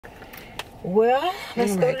Well,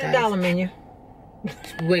 let's go to the dollar menu.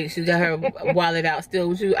 Wait, she got her wallet out still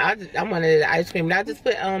with you. I wanted the ice cream. I just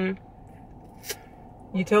put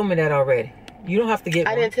You told me that already. You don't have to get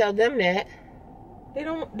one. I didn't tell them that. They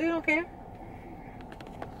don't care.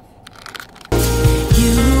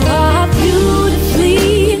 You are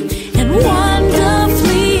beautifully and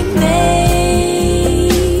wonderfully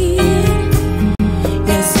made.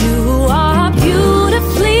 Yes, you are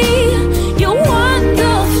beautifully, you're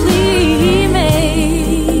wonderfully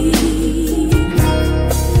made.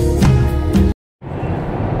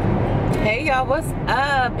 Hey y'all, what's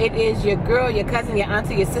up? It is your girl, your cousin, your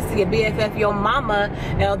auntie, your sister, your BFF, your mama,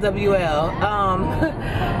 LWL.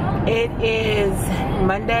 It is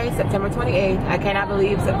Monday, September 28th. I cannot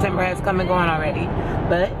believe September has come and gone already,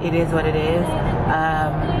 but it is what it is.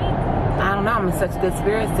 I don't know, I'm in such good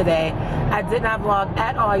spirits today. I did not vlog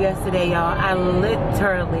at all yesterday, y'all. I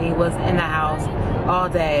literally was in the house all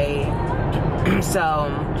day, so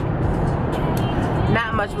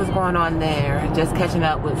not much was going on there. Just catching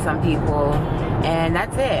up with some people, and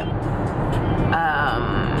that's it.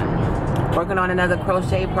 Working on another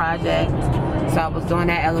crochet project. So I was doing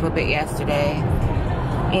that a little bit yesterday.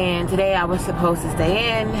 And today I was supposed to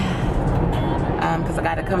stay in because I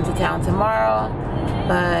got to come to town tomorrow.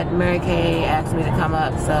 But Mary Kay asked me to come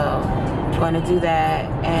up, so I'm going to do that.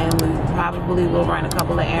 And we probably will run a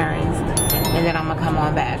couple of errands. And then I'm going to come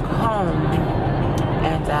on back home.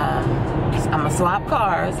 And I'm going to swap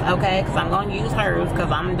cars, okay? Because I'm going to use hers because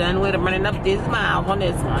I'm done with running up this mile on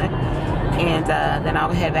this one. And then I'll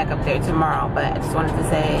head back up there tomorrow. But I just wanted to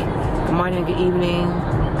say good morning, good evening,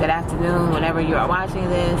 good afternoon, whenever you are watching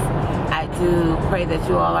this. I do pray that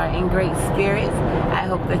you all are in great spirits. I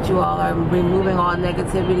hope that you all are removing all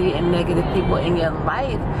negativity and negative people in your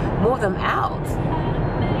life. Move them out.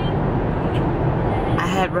 I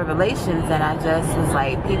had revelations that I just was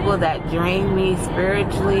like, people that drain me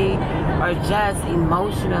spiritually or just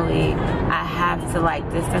emotionally, I have to like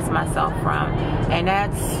distance myself from. And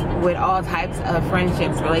that's with all types of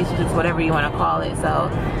friendships, relationships, whatever you want to call it. So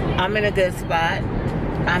I'm in a good spot.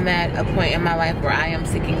 I'm at a point in my life where I am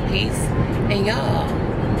seeking peace. And y'all,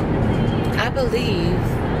 I believe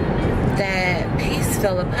that peace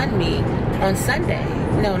fell upon me on Sunday.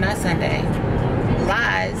 No, not Sunday.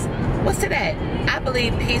 Lies. What's today? I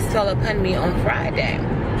believe peace fell upon me on Friday.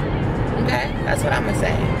 Okay? That's what I'm going to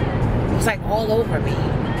say. It was like all over me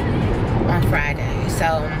on Friday.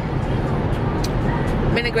 So,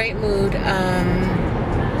 I'm in a great mood. And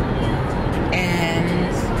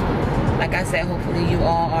like I said, hopefully you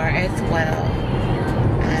all are as well.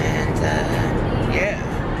 And, yeah.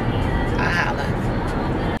 I'll holla.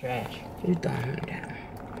 Trash. You dumb down.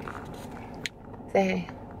 Say hey.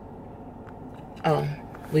 Oh.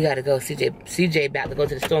 We gotta go. CJ about to go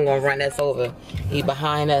to the store and gonna run us over. He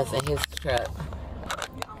behind us in his truck.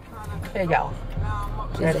 There y'all.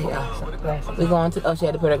 There they are. We going to, oh, she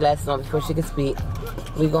had to put her glasses on before she could speak.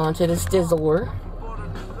 We going to the Stizzler.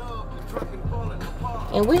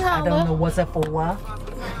 And we holla. I don't know what's up for a while.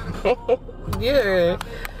 Yeah.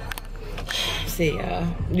 See y'all.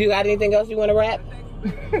 You got anything else you wanna wrap?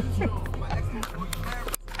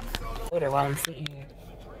 While I'm sitting here.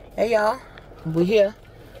 Hey y'all. We here.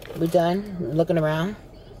 We done looking around.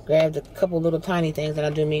 Grabbed a couple little tiny things, and I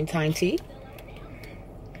do mean tiny.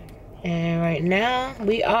 And right now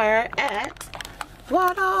we are at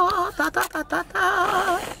Cow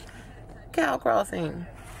Crossing.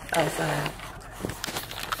 Oh, sorry.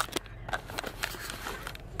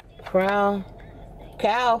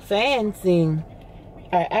 Cow Fancy.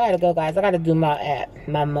 Alright, I gotta go, guys. I gotta do my app,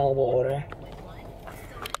 my mobile order.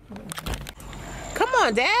 Come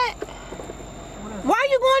on, Dad. Why are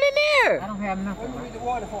you going in there? I don't have nothing. What do you need the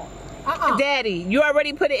water for? Daddy, you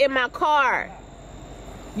already put it in my car.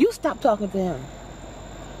 You stop talking to him.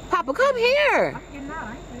 Papa, come here. I'm getting out.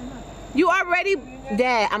 I ain't doing nothing. You already,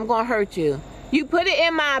 Dad, I'm gonna hurt you. You put it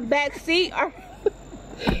in my back seat, or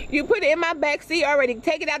you put it in my back seat already.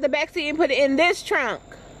 Take it out the back seat and put it in this trunk.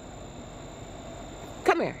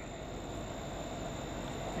 Come here.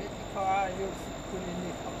 Take the car out and you'll put it in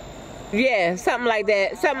this car. Yeah, something like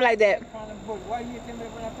that. Something like that. Why you tell me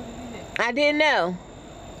when I put it in there? I didn't know. Oh,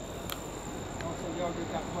 so y'all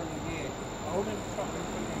just got money again. Open the truck and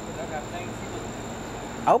put it in because I got things to do.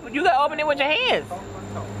 Open. You gotta open it with your hands. Why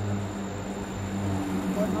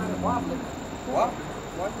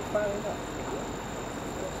you firing up?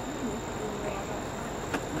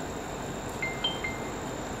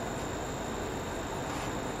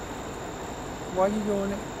 Why you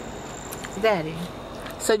doing it? Daddy.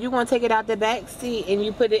 So you want to take it out the back seat and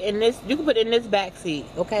you put it in this, you can put it in this back seat,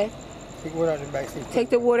 okay? Take water out of the back seat.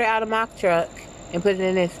 Take the water out of my truck And put it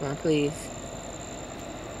in this one, please.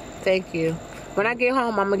 Thank you. When I get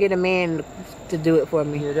home, I'm going to get a man to do it for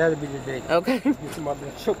me. Yeah, that'll be the day. Okay. Get some of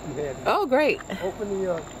that choke you had. Oh, great. Open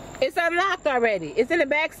the It's unlocked already. It's in the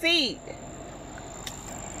back seat.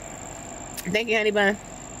 Thank you, honey bun.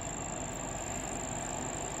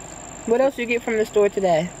 What else you get from the store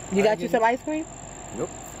today? You got you some ice cream? Nope.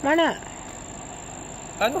 Why not?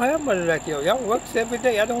 I don't have money like y'all. Y'all work every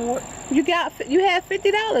day. I don't work. You had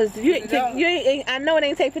 $50. You ain't. I know it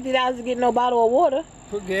ain't take $50 to get no bottle of water.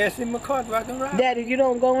 Put gas in my car so I can ride. Daddy, you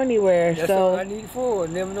don't go anywhere. That's so all I need for.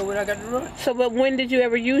 Never know when I got to run. So, but when did you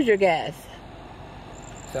ever use your gas?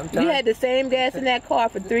 Sometimes. You had the same gas in that car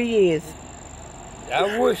for 3 years.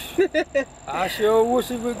 I wish. I sure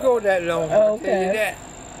wish it would go that long. Oh, I'll tell you that.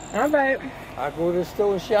 All right. I go to the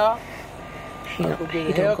store and shop. He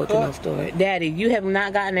don't go to no store. Daddy, you have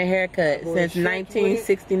not gotten a haircut since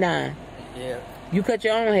 1969. Yeah. You cut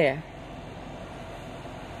your own hair.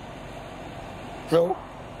 So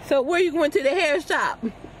where you going to the hair shop?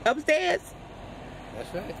 Upstairs?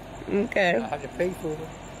 That's right. Okay. I have to pay for it.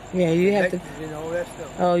 Yeah, you have to. And all that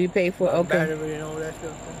stuff. Oh, you pay for it. Okay. Battery and all that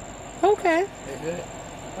stuff. Okay. That's it.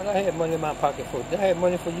 Well, I had money in my pocket for it. I had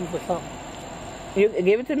money for you for something. You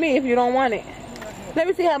give it to me if you don't want it. Let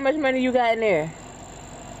me see how much money you got in there.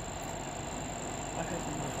 I had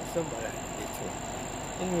some money for somebody I could get to.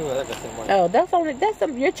 Anyway, I got some money. Oh, that's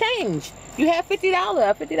your change. You had $50,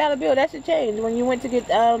 a $50 bill. That's your change when you went to get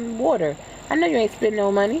water. I know you ain't spending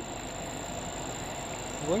no money.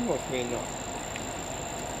 What you want to spend no?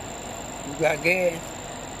 You got gas?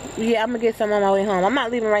 Yeah, I'm gonna get some on my way home. I'm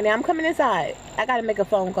not leaving right now. I'm coming inside. I gotta make a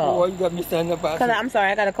phone call. Oh, you got me standing up outside. I'm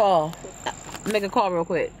sorry, I gotta call. Make a call real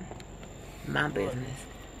quick. My business.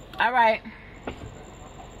 All right.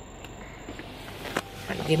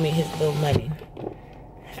 Give me his little money.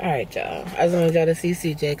 All right, y'all. I just wanted y'all to see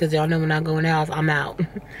CJ because y'all know when I go in the house, I'm out.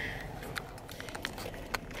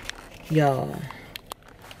 Y'all.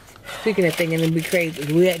 Speaking of thinking it'd be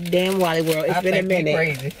crazy, we at damn Wally World. It's been a minute.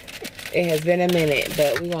 Crazy. It has been a minute,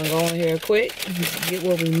 but we're gonna go in here quick, get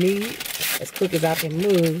what we need as quick as I can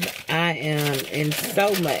move. I am in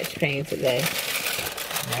so much pain today.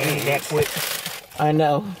 I ain't that quick. I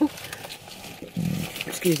know.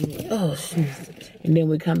 Excuse me. Oh, and then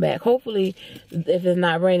we come back. Hopefully, if it's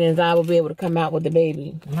not raining, I will be able to come out with the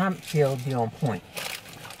baby. My pill will be on point.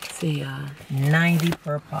 See y'all. 90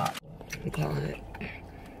 per pop. I'm calling it.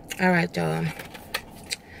 All right, y'all.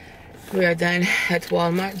 We are done at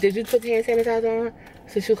Walmart. Did you put the hand sanitizer on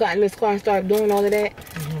since you got in this car and started doing all of that?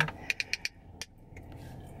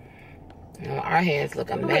 Oh, our hands look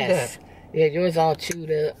a mess. Yeah, yours all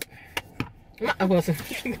chewed up. I wasn't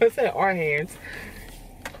gonna say our hands.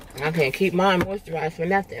 I can't keep mine moisturized for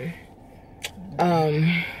nothing. But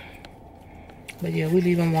yeah, we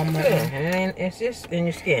leaving Walmart. Yeah, and it's just in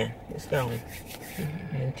your skin. It's gone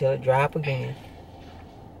until it dry up again.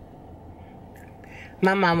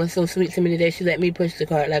 My mom was so sweet to me today. She let me push the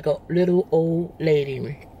cart like a little old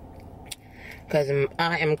lady. Because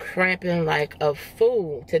I am cramping like a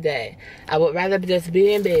fool today. I would rather just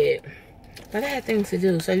be in bed. But I had things to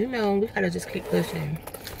do. So, you know, we gotta just keep pushing.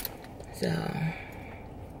 So,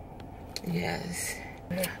 yes.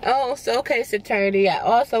 Oh, so case attorney. I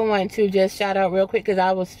also want to just shout out real quick because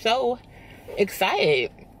I was so excited.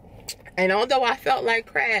 And although I felt like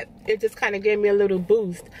crap, it just kind of gave me a little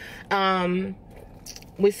boost.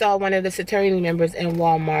 We saw one of the attorney members in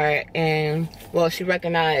Walmart, and well, she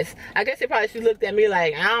recognized. I guess she looked at me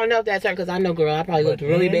like, I don't know if that's her, because I know, girl, I probably looked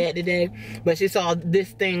really bad today. But she saw this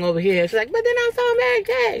thing over here. She's like, but then I saw Mary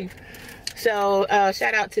Kay. So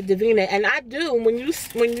shout out to Davina. And I do, when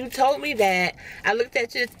you told me that, I looked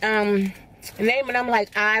at your name and I'm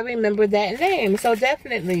like, I remember that name. So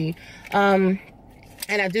definitely.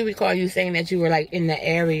 And I do recall you saying that you were like in the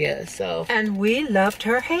area, so. And we loved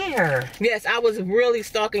her hair. Yes, I was really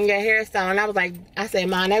stalking your hairstyle, and I was like, I said,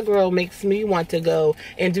 man, that girl makes me want to go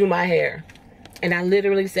and do my hair. And I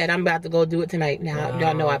literally said, I'm about to go do it tonight. Now,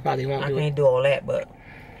 y'all know I probably won't do it. I can't do all that, but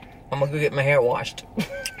I'm gonna go get my hair washed.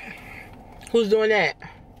 Who's doing that?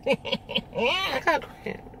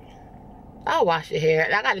 I'll wash your hair.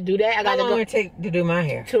 I gotta do that. How long it take to do my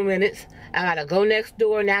hair? 2 minutes. I gotta go next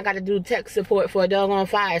door. Now I gotta do tech support for a doggone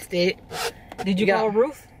fire stick. Did you call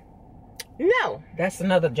Ruth? No. That's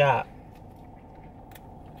another job.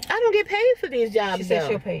 I don't get paid for these jobs. She said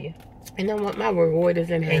she'll pay you. You know what? My reward is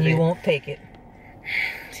in heaven. And you won't take it.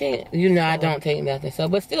 You know I don't take nothing. So,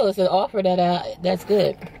 but still, it's an offer that's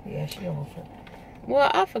good. Yeah, she offered. Well,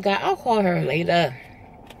 I forgot. I'll call her later.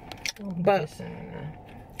 But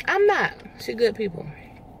I'm not. She good people.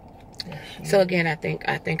 Yeah, so again, I think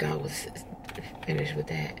I was finished with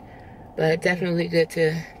that. But definitely good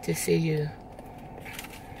to see you.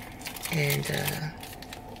 And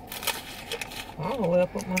I don't know where I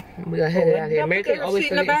put my... we're gonna head out here. Mary Kay always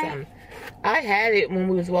forget something. I had it when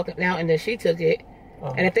we was walking out, and then she took it.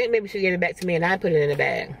 And I think maybe she gave it back to me, and I put it in the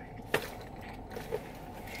bag.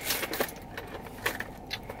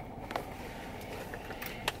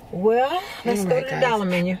 Well, let's go to the dollar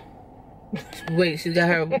menu. Wait, she got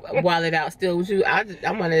her wallet out still with you. I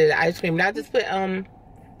wanted the ice cream. I just put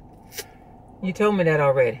You told me that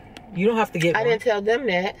already. You don't have to get one. I didn't tell them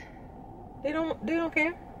that. They don't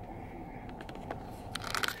care.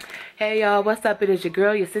 Hey y'all, what's up? It is your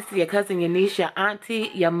girl, your sister, your cousin, your niece, your auntie,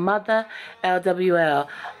 your mother, LWL.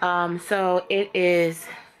 So it is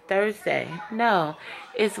Thursday. No,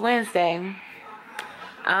 it's Wednesday.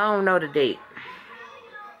 I don't know the date.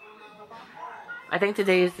 I think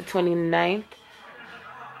today is the 29th.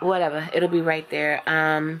 Whatever, it'll be right there.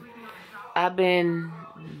 I've been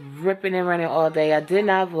ripping and running all day. I did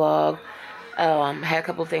not vlog. Had a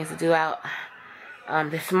couple things to do out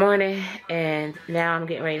this morning, and now I'm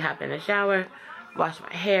getting ready to hop in the shower, wash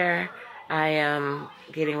my hair. I am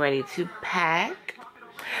getting ready to pack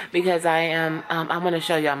because I am I'm gonna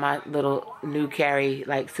show y'all my little new carry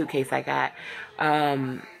suitcase I got.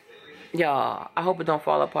 Y'all, I hope it don't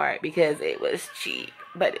fall apart because it was cheap,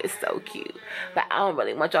 but it's so cute. But I don't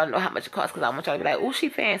really want y'all to know how much it costs because I want y'all to be like, oh, she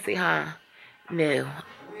fancy, huh? No,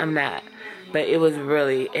 I'm not. But it was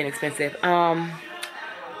really inexpensive. I'm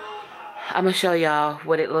gonna show y'all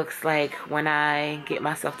what it looks like when I get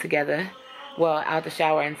myself together. Well, out the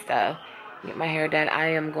shower and stuff. Get my hair done. I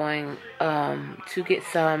am going to get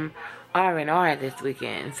some R&R this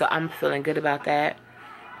weekend, so I'm feeling good about that.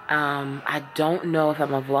 I don't know if I'm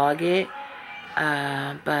gonna vlog it,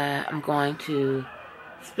 but I'm going to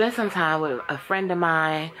spend some time with a friend of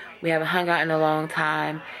mine. We haven't hung out in a long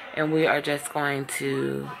time, and we are just going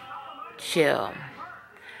to chill.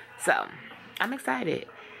 So I'm excited.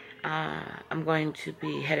 I'm going to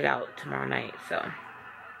be headed out tomorrow night, so,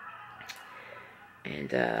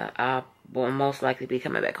 and I will most likely be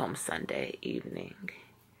coming back home Sunday evening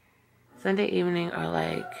or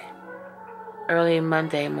like early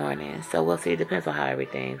Monday morning. So we'll see. It depends on how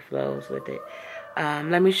everything flows with it.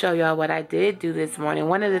 Let me show y'all what I did do this morning.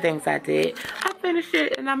 One of the things I did, I finished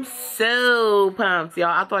it, and I'm so pumped, y'all.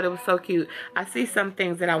 I thought it was so cute. I see some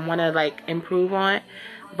things that I want to improve on,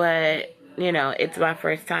 but you know, it's my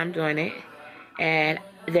first time doing it, and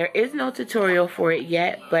there is no tutorial for it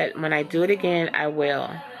yet, but when I do it again, I will.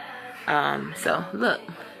 So look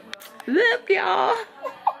y'all.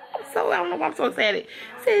 So I don't know why I'm so excited.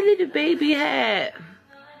 It's a little baby hat.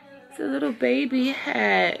 It's a little baby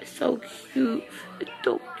hat. So cute. It's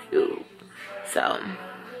so cute. So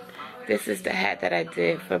this is the hat that I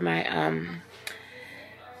did for my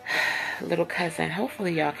little cousin.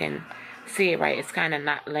 Hopefully y'all can see it right. It's kind of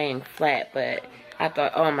not laying flat, but I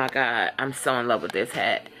thought, oh my god, I'm so in love with this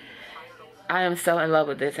hat. I am so in love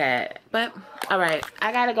with this hat. But all right,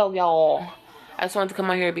 I gotta go, y'all. I just wanted to come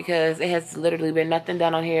on here because it has literally been nothing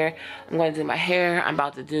done on here. I'm going to do my hair. I'm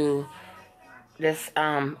about to do this.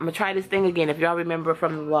 I'm going to try this thing again. If y'all remember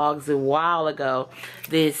from the vlogs a while ago,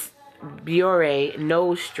 this Biore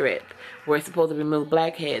nose strip where it's supposed to remove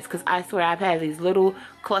blackheads. Because I swear I've had these little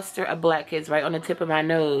cluster of blackheads right on the tip of my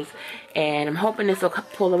nose. And I'm hoping this will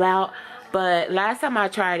pull them out. But last time I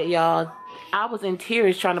tried it, y'all, I was in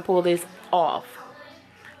tears trying to pull this off.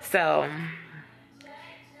 So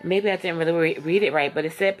maybe I didn't really read it right, but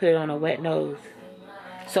it said put it on a wet nose.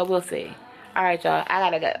 So we'll see. Alright, y'all. I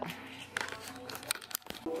gotta go.